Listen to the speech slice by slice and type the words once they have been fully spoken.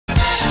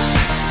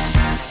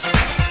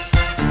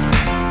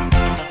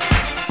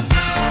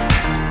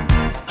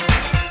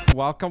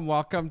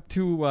welcome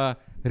to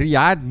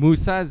Riaad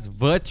Moosa's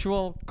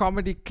virtual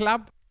comedy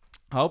club.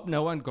 I hope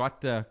no one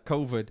got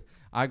COVID.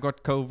 I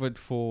got COVID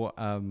for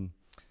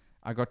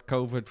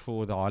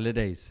the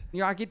holidays.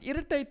 You know, I get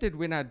irritated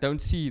when I don't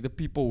see the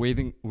people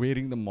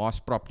wearing the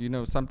mask properly. You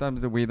know,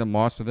 sometimes they wear the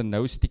mask with the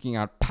nose sticking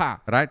out.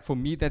 Right? For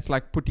me, that's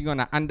like putting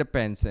on an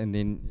underpants and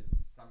then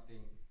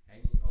something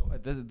hanging.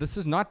 This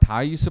is not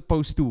how you're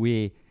supposed to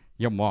wear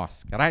your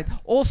mask, right?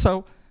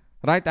 Also,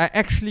 right, I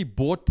actually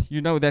bought,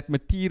 you know, that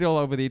material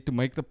over there to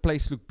make the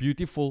place look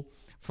beautiful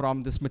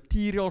from this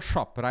material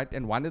shop, right?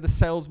 And one of the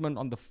salesmen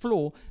on the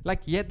floor,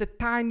 like, he had the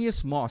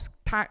tiniest mask,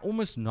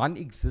 almost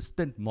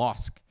non-existent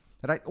mask,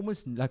 right?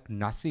 Almost like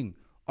nothing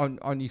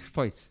on his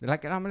face.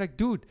 Like, and I'm like,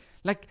 dude,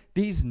 like,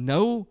 there's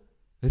no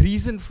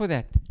reason for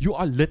that. You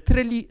are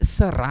literally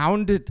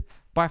surrounded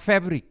by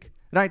fabric,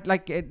 right?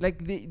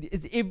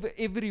 It's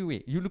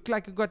everywhere. You look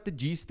like you got the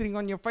G-string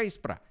on your face,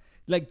 bruh.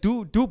 Like,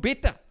 do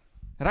better,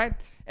 right?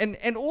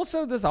 And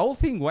also this whole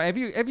thing. Have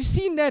you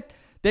seen that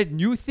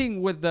new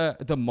thing with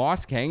the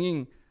mask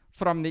hanging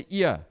from the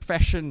ear?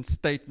 Fashion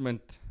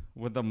statement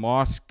with the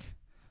mask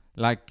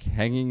like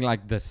hanging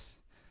like this,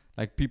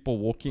 like people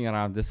walking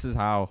around. This is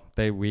how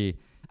they wear.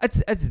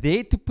 It's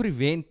there to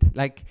prevent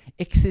like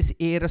excess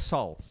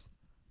aerosols,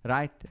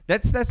 right?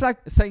 That's like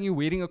saying you're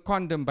wearing a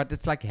condom, but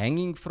it's like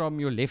hanging from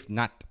your left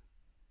nut.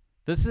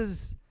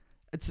 It's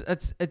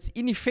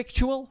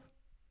ineffectual.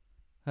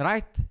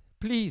 Right?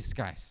 Please,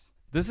 guys.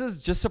 This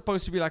is just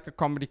supposed to be like a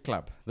comedy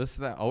club.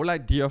 The whole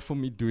idea for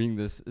me doing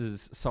this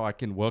is so I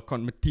can work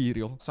on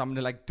material. So I'm going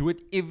to like do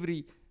it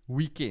every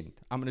weekend.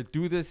 I'm going to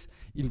do this,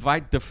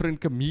 invite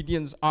different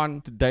comedians on.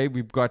 Today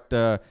we've got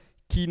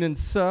Keenan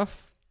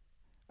Surf.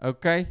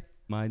 Okay?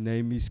 My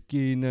name is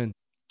Keenan.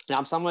 Yeah,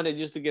 I'm someone that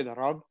used to get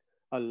robbed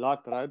a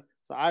lot, right?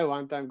 So I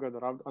one time got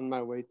robbed on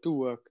my way to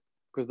work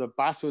because the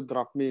bus would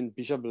drop me in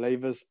Bishop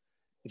Lavis.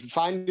 If you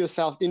find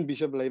yourself in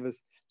Bishop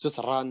Lavis, just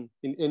run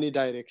in any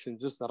direction.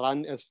 Just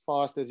run as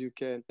fast as you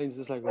can. It's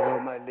just like, oh,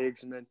 my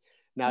legs, man.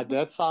 Now,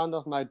 that sound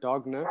of my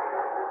dog, no?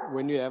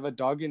 When you have a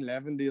dog in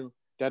Lavendale,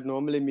 that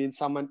normally means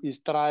someone is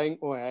trying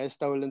or has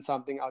stolen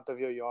something out of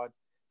your yard.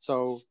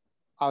 So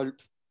our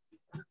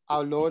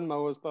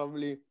lawnmower was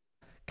probably...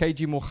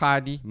 KG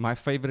Moghadi, my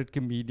favorite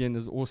comedian,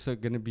 is also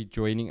going to be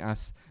joining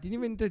us. Didn't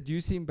even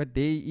introduce him, but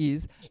there he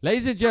is.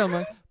 Ladies and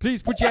gentlemen,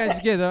 please put your hands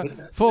together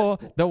for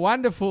the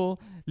wonderful,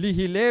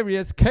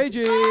 hilarious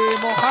KG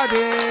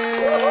Moghadi.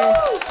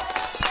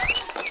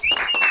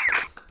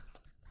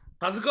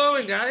 How's it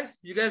going, guys?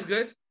 You guys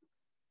good?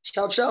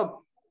 Sharp. Sharp.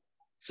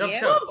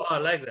 Oh, I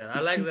like that. I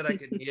like that I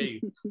can hear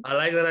you. I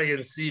like that I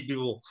can see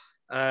people.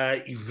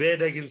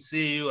 Yvette, I can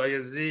see you. I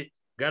can see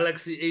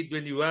Galaxy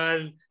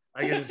 821.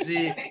 I can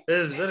see.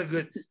 It's very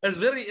good.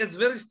 It's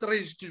very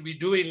strange to be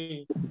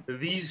doing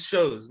these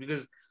shows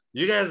because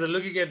you guys are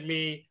looking at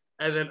me,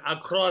 and then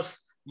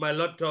across my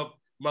laptop,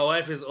 my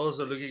wife is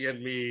also looking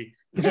at me,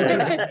 and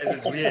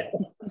it's weird.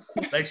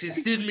 Like,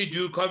 she's seen me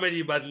do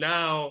comedy, but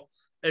now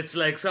it's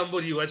like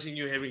somebody watching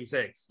you having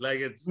sex. Like,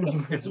 it's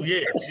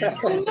weird.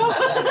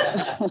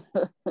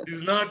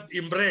 She's not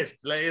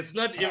impressed. Like, it's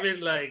not even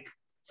like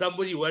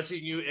somebody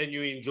watching you and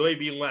you enjoy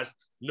being watched.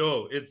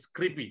 No, it's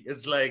creepy.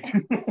 It's like,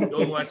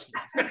 don't watch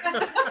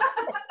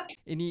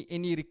me.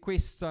 Any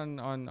requests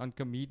on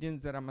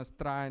comedians that I must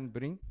try and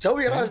bring?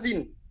 Joey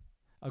Rasdin.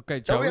 Okay,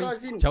 Joey.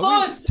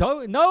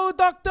 No,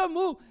 Dr.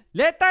 Moo.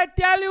 Let I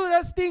tell you,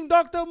 Rasdin,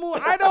 Dr. Moo.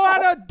 I don't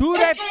want to do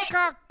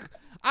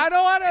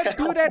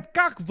that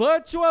cock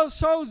virtual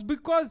shows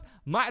because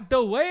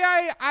the way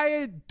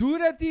I do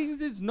the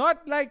things is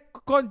not like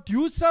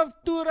conducive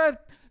to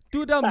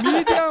the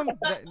medium.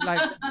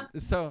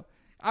 So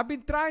I've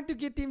been trying to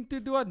get him to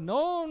do it.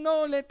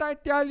 No, let I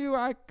tell you,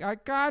 I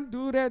can't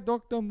do that,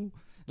 Dr. Moo.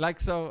 Like,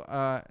 so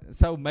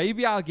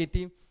maybe I'll get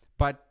him,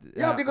 but...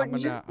 yeah,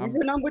 because I'm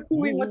your number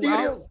 2 in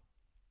material. Else?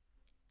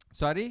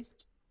 Sorry?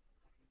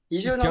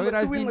 He's your number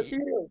 2 in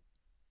material.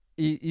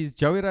 Is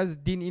Joey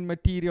Rasdin in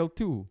material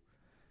too?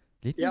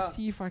 Let me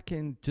see if I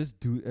can just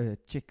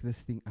check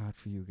this thing out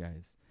for you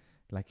guys.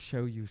 Like,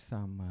 show you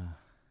some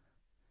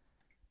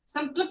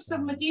clips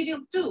of material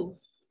too.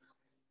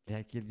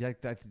 Like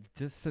that,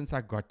 just since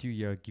I got you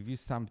here, give you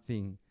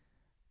something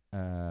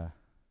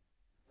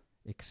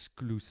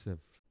exclusive.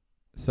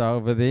 So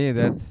over there,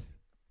 that's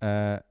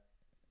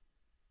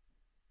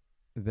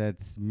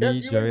me,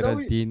 Joey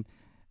Rasdin,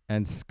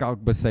 and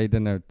Skalk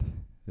Besaidenout.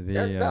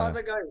 That's the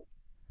other guy.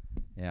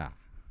 Yeah.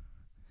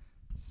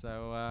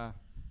 So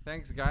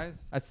thanks,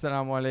 guys.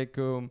 Assalamu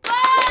alaikum.